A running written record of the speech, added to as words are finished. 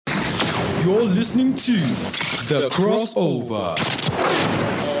You're listening to The Crossover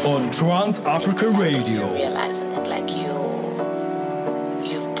on TransAfricaRadio. Realizing it like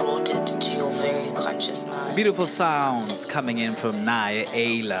you've brought it to your very conscious mind. Beautiful sounds coming in from Naye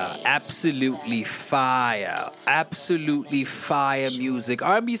Ayla. Absolutely fire. Absolutely fire music.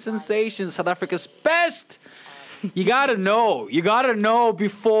 R&B sensation, South Africa's best. You gotta know. You gotta know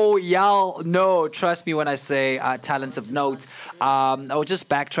before y'all know. Trust me when I say talent of note. I was just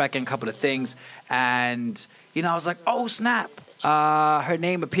backtracking a couple of things, and I was like, oh snap. Her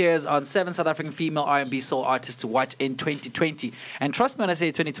name appears on 7 South African female R&B soul artists to watch in 2020. And trust me when I say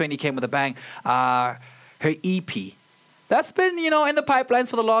 2020 came with a bang. Her EP. That's been, in the pipelines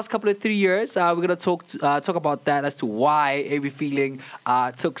for the last couple of 3 years. We're going to talk about that as to why Every Feeling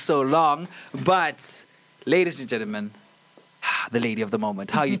took so long. But, ladies and gentlemen, the lady of the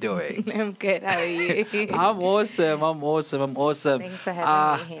moment, how you doing? I'm good. How are you? I'm awesome. Thanks for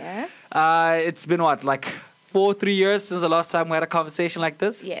having me here. It's been what, like 3 years since the last time we had a conversation like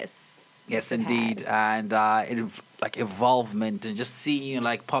this? Yes, indeed. And evolvement and just seeing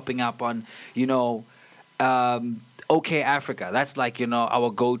you popping up on, OK Africa. That's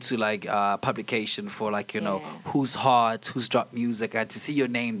our go-to publication for who's hot, who's dropped music, and to see your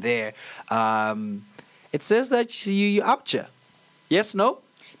name there, it says that you out here. Yes, no?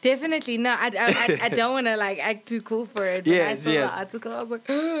 Definitely. No, I don't want to act too cool for it. But I saw the article. I was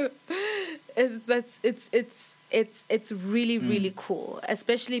like, it's really, really cool.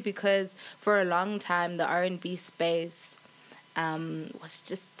 Especially because for a long time, the R&B space was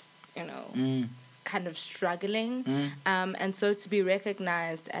just, kind of struggling. And so to be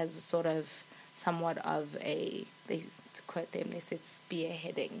recognized as sort of somewhat of to quote them, they said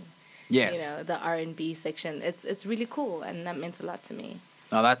spearheading. Yes. The R&B section. It's really cool, and that meant a lot to me.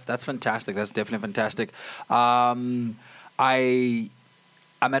 No, that's fantastic. That's definitely fantastic. I'm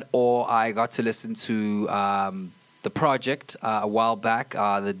at awe. I got to listen to the project a while back.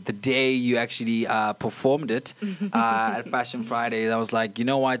 The day you actually performed it at Fashion Fridays, I was like, you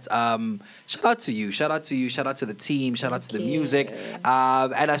know what? Shout out to you. Shout out to the team. Shout out to the music.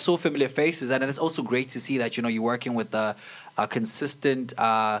 And I saw familiar faces, and it's also great to see that you're working with a consistent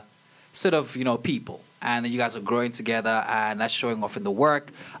sort of people, and you guys are growing together, and that's showing off in the work.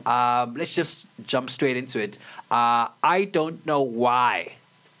 Let's just jump straight into it. I don't know why.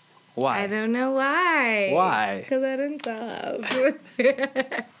 I don't know why. Why? Because I don't stop.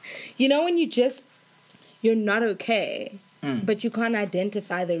 When you're not okay, but you can't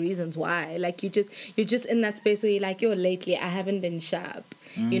identify the reasons why. You're just in that space where you're like, lately I haven't been sharp.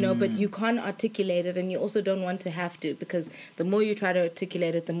 But you can't articulate it, and you also don't want to have to, because the more you try to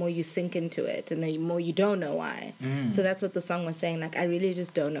articulate it, the more you sink into it, and the more you don't know why. So that's what the song was saying. I really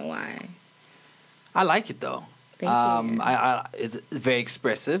just don't know why. I like it though. Thank you. It's very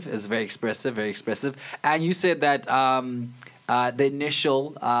expressive. It's very expressive. And you said that the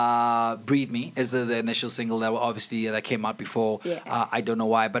initial "Breathe Me" is the initial single that came out before. Yeah. I don't know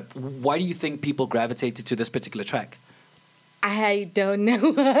why, but why do you think people gravitated to this particular track? I don't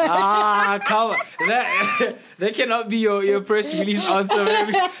know. Come on. That cannot be your press release answer.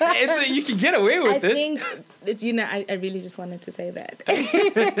 You can get away with it. I think, I really just wanted to say that.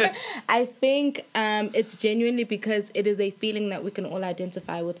 I think it's genuinely because it is a feeling that we can all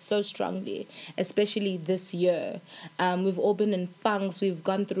identify with so strongly, especially this year. We've all been in funks. We've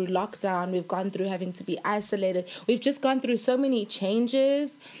gone through lockdown. We've gone through having to be isolated. We've just gone through so many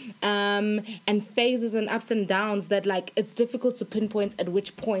changes and phases and ups and downs that it's difficult to pinpoint at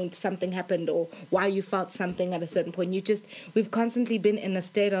which point something happened or why you felt something at a certain point. We've constantly been in a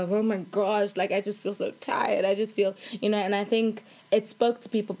state of, oh my gosh, I just feel so tired. I just feel, and I think it spoke to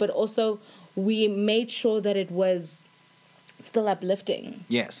people, but also we made sure that it was still uplifting.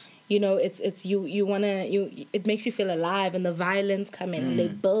 Yes. It makes you feel alive, and the violins come in, they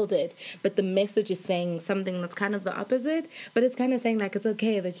build it, but the message is saying something that's kind of the opposite, but it's kind of saying it's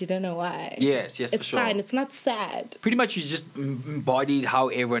okay that you don't know why. Yes, for sure. It's fine, it's not sad. Pretty much you just embodied how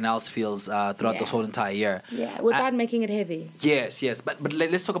everyone else feels throughout this whole entire year. Yeah, without making it heavy. Yes, but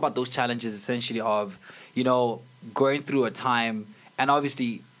let's talk about those challenges essentially of, going through a time, and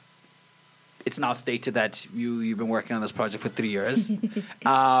obviously it's now stated that you've been working on this project for 3 years.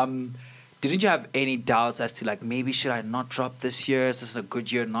 Didn't you have any doubts as to maybe should I not drop this year? Is this a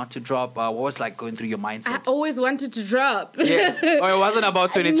good year not to drop? What was going through your mindset? I always wanted to drop. Yes. Or it wasn't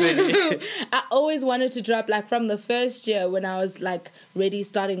about 2020. I always wanted to drop from the first year when I was ready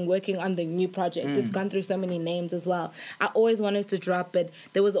starting working on the new project. It's gone through so many names as well. I always wanted to drop, but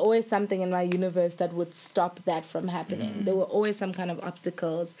there was always something in my universe that would stop that from happening. There were always some kind of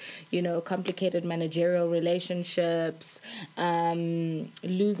obstacles, complicated managerial relationships,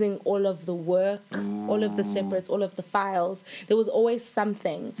 losing all of the the work, all of the separates, all of the files, there was always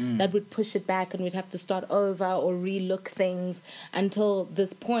something that would push it back, and we'd have to start over or relook things until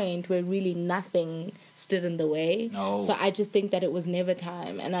this point where really nothing stood in the way. So I just think that it was never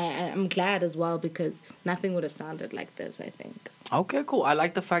time, and I'm glad as well, because nothing would have sounded like this, I think. Okay, cool. I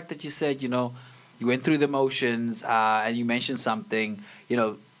like the fact that you said, you went through the motions, and you mentioned something,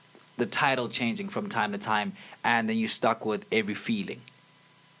 the title changing from time to time, and then you stuck with every feeling.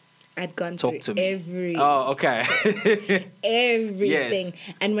 I'd gone Talk through to me. every... Oh, okay. everything. Yes.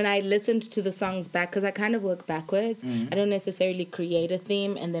 And when I listened to the songs back, because I kind of work backwards, I don't necessarily create a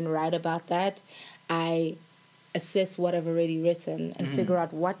theme and then write about that. I assess what I've already written and figure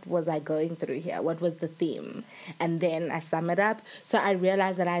out what was I going through here, what was the theme, and then I sum it up. So I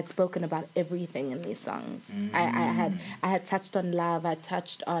realized that I had spoken about everything in these songs. I had touched on love, I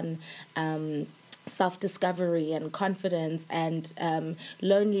touched on self-discovery and confidence and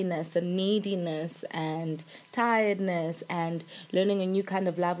loneliness and neediness and tiredness and learning a new kind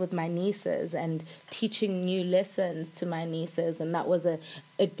of love with my nieces and teaching new lessons to my nieces, and that was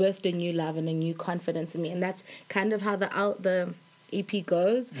it birthed a new love and a new confidence in me. And that's kind of how the EP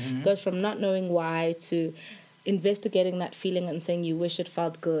goes from not knowing why to investigating that feeling and saying you wish it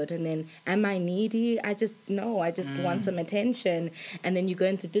felt good, and then am I needy? I just want some attention. And then you go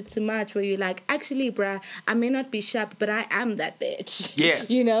into did too much, where you're like, actually bruh, I may not be sharp, but I am that bitch.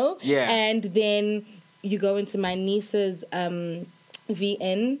 Yes. Yeah. And then you go into my niece's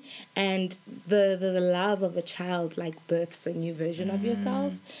VN, and the love of a child like births a new version of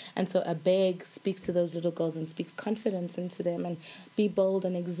yourself. And so a beg speaks to those little girls and speaks confidence into them, and be bold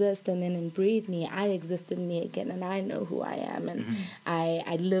and exist, and then in breathe me, I exist in me again, and I know who I am, and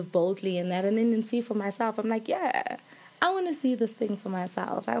I live boldly in that. And then see for myself, I'm like, yeah, I want to see this thing for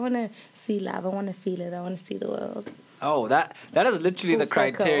myself. I want to see love. I want to feel it. I want to see the world. Oh, that is literally the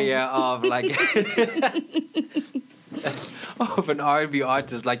criteria of like of an R&B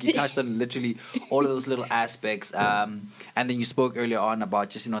artist. Like, you touched on literally all of those little aspects, and then you spoke earlier on about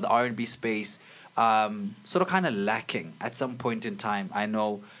just the R&B space sort of kind of lacking at some point in time. I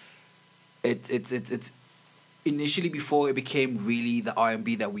know it's initially, before it became really the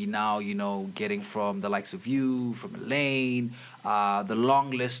R&B that we now getting from the likes of you, from Elaine, the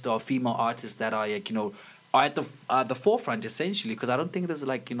long list of female artists that are like are at the forefront, essentially, because I don't think there's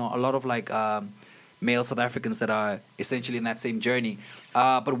like a lot of like male South Africans that are essentially in that same journey.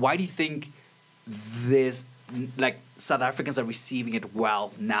 But why do you think there's like South Africans are receiving it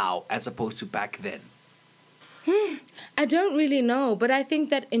well now as opposed to back then? I don't really know, but I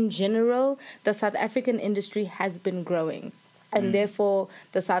think that in general, the South African industry has been growing. And therefore,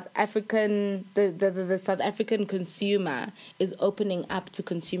 the South African South African consumer is opening up to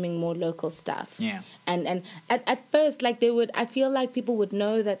consuming more local stuff. Yeah. And at first, like I feel like people would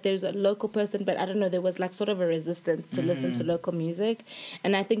know that there's a local person, but I don't know, there was like sort of a resistance to listen to local music.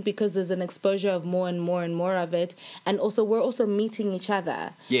 And I think because there's an exposure of more and more and more of it, and also we're also meeting each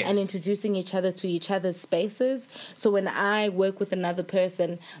other and introducing each other to each other's spaces. So when I work with another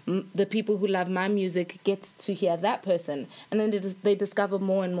person, the people who love my music get to hear that person, and then they discover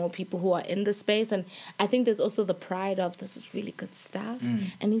more and more people who are in the space. And I think there's also the pride of, this is really good stuff,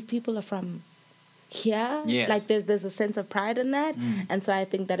 and these people are from here. Yes. Like there's a sense of pride in that. And so I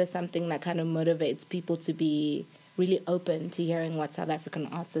think that is something that kind of motivates people to be really open to hearing what South African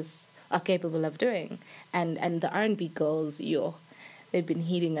artists are capable of doing. And the R&B girls, they've been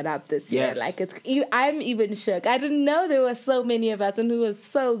heating it up this year. Yes. Like I'm even shook. I didn't know there were so many of us and who was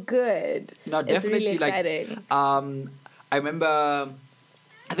so good. No, definitely. It's really exciting. I remember,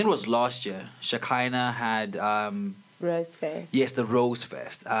 I think it was last year, Shekinah had Rose Fest. Yes, the Rose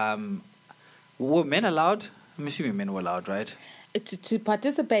Fest. Were men allowed? I'm assuming men were allowed, right? To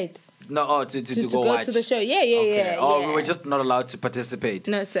participate. No, to go watch. To the show. Yeah. We were just not allowed to participate.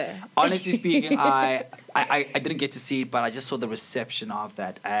 No, sir. Honestly speaking, I didn't get to see it, but I just saw the reception of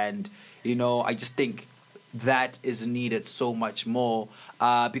that, and I just think that is needed so much more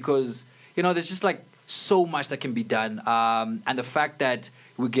because there's just like so much that can be done, and the fact that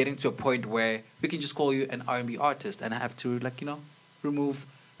we're getting to a point where we can just call you an R&B artist and have to remove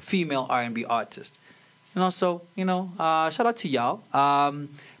female R&B artist. So shout out to y'all.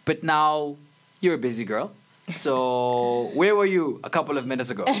 But now you're a busy girl. So where were you a couple of minutes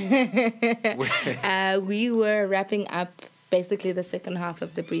ago? We were wrapping up basically the second half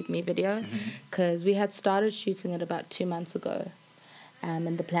of the Breathe Me video, because we had started shooting it about 2 months ago.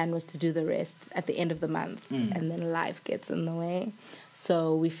 And the plan was to do the rest at the end of the month. And then life gets in the way.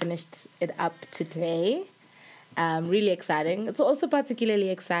 So we finished it up today. Really exciting. It's also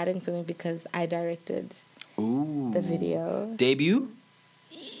particularly exciting for me because I directed the video. Debut?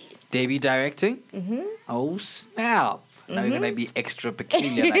 Debut directing? Mm-hmm. Oh, snap. Now you're going to be extra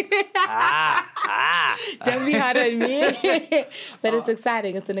peculiar. Like, Don't be hard on me. But it's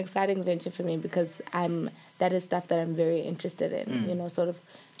exciting. It's an exciting venture for me because that is stuff that I'm very interested in, you know, sort of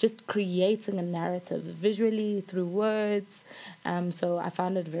just creating a narrative visually through words. So I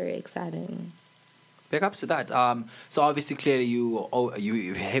found it very exciting. Big ups to that. So obviously, clearly,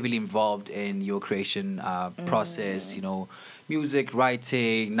 you're heavily involved in your creation process. You know, music,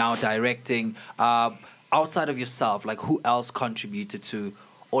 writing, now directing. Outside of yourself, like who else contributed to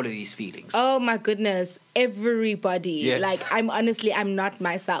all of these feelings? Oh my goodness, everybody. Yes. Like I'm not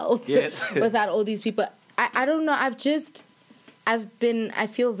myself Yes. without all these people. I don't know. I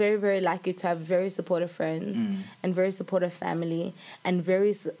feel very, very lucky to have very supportive friends and very supportive family and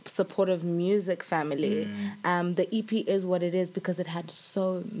very supportive music family. The EP is what it is because it had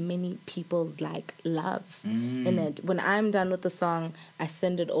so many people's like love in it. When I'm done with the song, I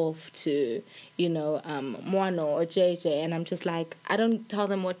send it off to, you know, Moano or JJ, and I'm just like, I don't tell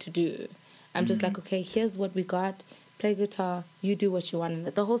them what to do. I'm just like, okay, here's what we got. Play guitar, you do what you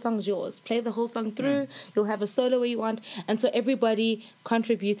want. The whole song's yours. Play the whole song through. You'll have a solo where you want. And so everybody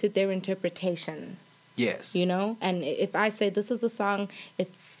contributed their interpretation. Yes. You know? And if I say this is the song,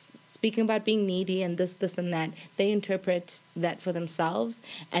 it's speaking about being needy and this, and that, they interpret that for themselves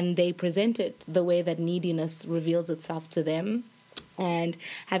and they present it the way that neediness reveals itself to them. And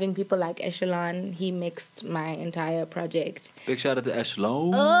having people like Echelon, he mixed my entire project. Big shout out to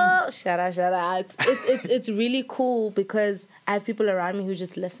Echelon. Oh, shout out. It's really cool because I have people around me who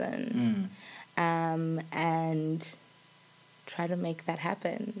just listen and try to make that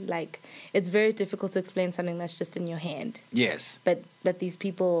happen. Like, it's very difficult to explain something that's just in your head. Yes. But these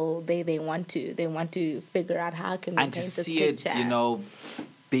people, they want to figure out how can we and paint to this see picture. it, you know,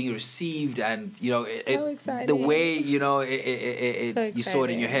 being received and, you know, So exciting. the way, you know, So you saw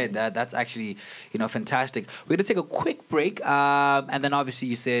it in your head, exciting. that's actually, you know, fantastic. We're going to take a quick break. And then obviously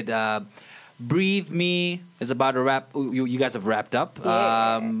you said Breathe Me is about to wrap. You guys have wrapped up.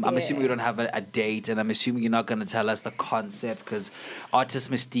 I'm assuming we don't have a date, and I'm assuming you're not going to tell us the concept because artist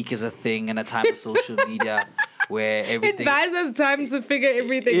mystique is a thing in a time of social media where everything... It buys us time to figure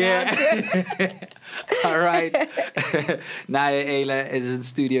everything out. All right. Naye Ayla is in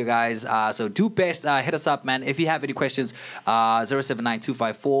studio, guys. So do best. Hit us up, man. If you have any questions,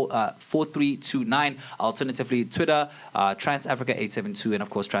 079-254-4329. Alternatively, Twitter, TransAfrica872, and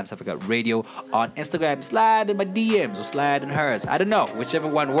of course, TransAfricaRadio on Instagram. Slide in my DMs or slide in hers. I don't know. Whichever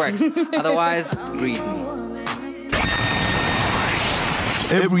one works. Otherwise, breathe me.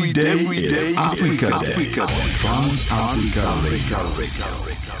 Every day is Africa Day on TransAfrica Radio.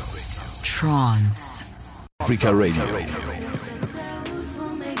 Trans Africa Radio.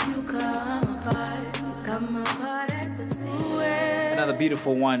 Another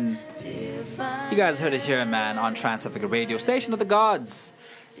beautiful one. You guys heard it here, man, on TransAfrica Radio. Station of the Gods.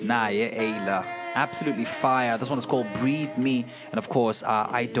 Naye Ayla. Absolutely fire. This one is called Breathe Me. And of course,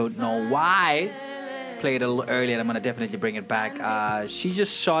 I Don't Know Why. Played a little earlier, and I'm going to definitely bring it back. She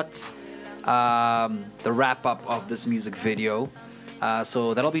just shot the wrap-up of this music video.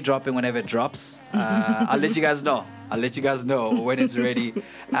 So that'll be dropping whenever it drops. I'll let you guys know. When it's ready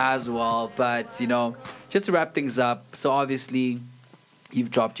as well. But, you know, just to wrap things up. So obviously,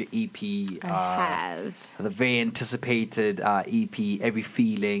 you've dropped your EP. I have. The very anticipated EP, Every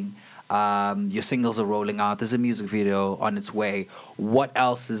Feeling. Your singles are rolling out. There's a music video on its way. What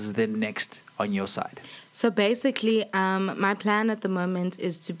else is then next on your side? So basically, my plan at the moment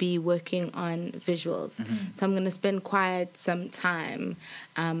is to be working on visuals. So I'm going to spend quite some time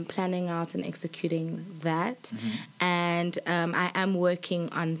planning out and executing that. And I am working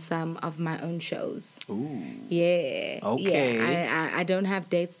on some of my own shows. Ooh. Yeah. Okay. Yeah. I don't have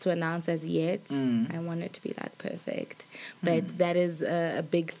dates to announce as yet. I want it to be like perfect. But that is a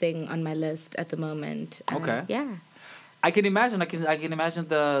big thing on my list at the moment. Okay. Yeah. I can imagine. I can imagine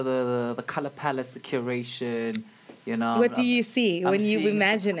the color palettes, the curation. You know. What do you see when you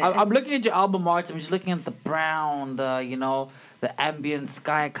imagine it? I'm looking at your album art. I'm just looking at the brown, the ambient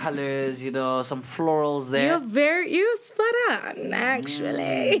sky colors. You know, some florals there. You're spot on,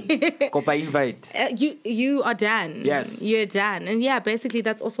 actually. Kopa invite. You are done. Yes. You're done. And yeah, basically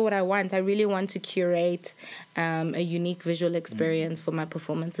that's also what I want. I really want to curate a unique visual experience for my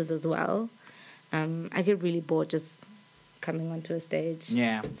performances as well. I get really bored just coming onto a stage,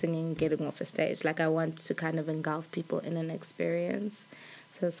 singing, getting off a stage. Like, I want to kind of engulf people in an experience.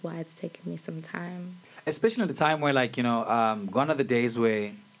 So that's why it's taken me some time. Especially at the time where, like, you know, gone are the days where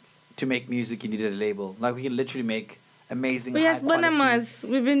to make music you needed a label. Like, we can literally make amazing. But yes, high quality. Bonamos,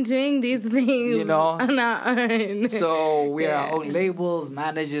 we've been doing these things on our own. So we're our own labels,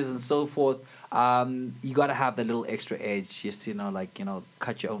 managers, and so forth. You got to have the little extra edge, just,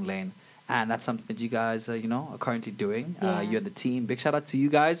 cut your own lane. And that's something that you guys, are currently doing. You're the team. Big shout out to you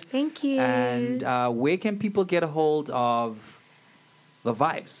guys. Thank you. And where can people get a hold of the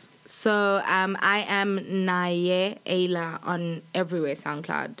vibes? So I am Naye Ayla on everywhere,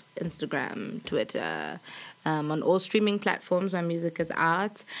 SoundCloud, Instagram, Twitter, on all streaming platforms. My music is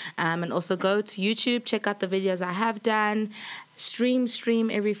out. And also go to YouTube, check out the videos I have done. Stream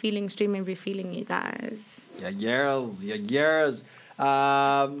every feeling, you guys. Yeah, years.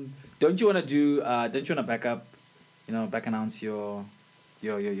 Don't you want to back announce your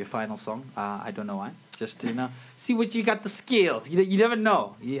final song? I don't know why. Just see what you got the skills. You never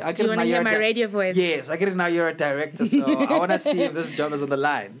know. Do you want to hear my radio voice? Yes, I get it now. You're a director, so I want to see if this job is on the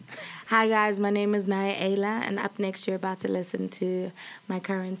line. Hi guys, my name is Naye Ayla, and up next you're about to listen to my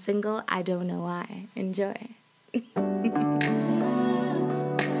current single, I Don't Know Why. Enjoy.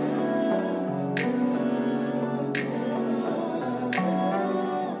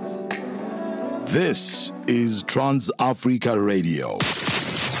 This is TransAfricaRadio.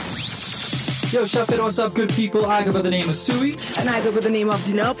 Yo, Xover, what's up, good people? I go by the name of Sui. And I go by the name of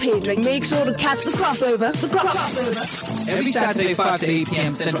Janelle Pedro. Make sure to catch the crossover. Every Saturday, 5 to 8 p.m.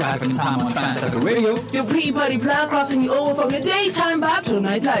 Central African Time on TransAfricaRadio. Your pre-party plan crossing you over from your daytime vibe to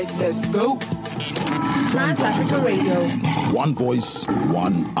nightlife. Let's go. TransAfricaRadio. One voice,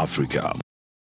 one Africa.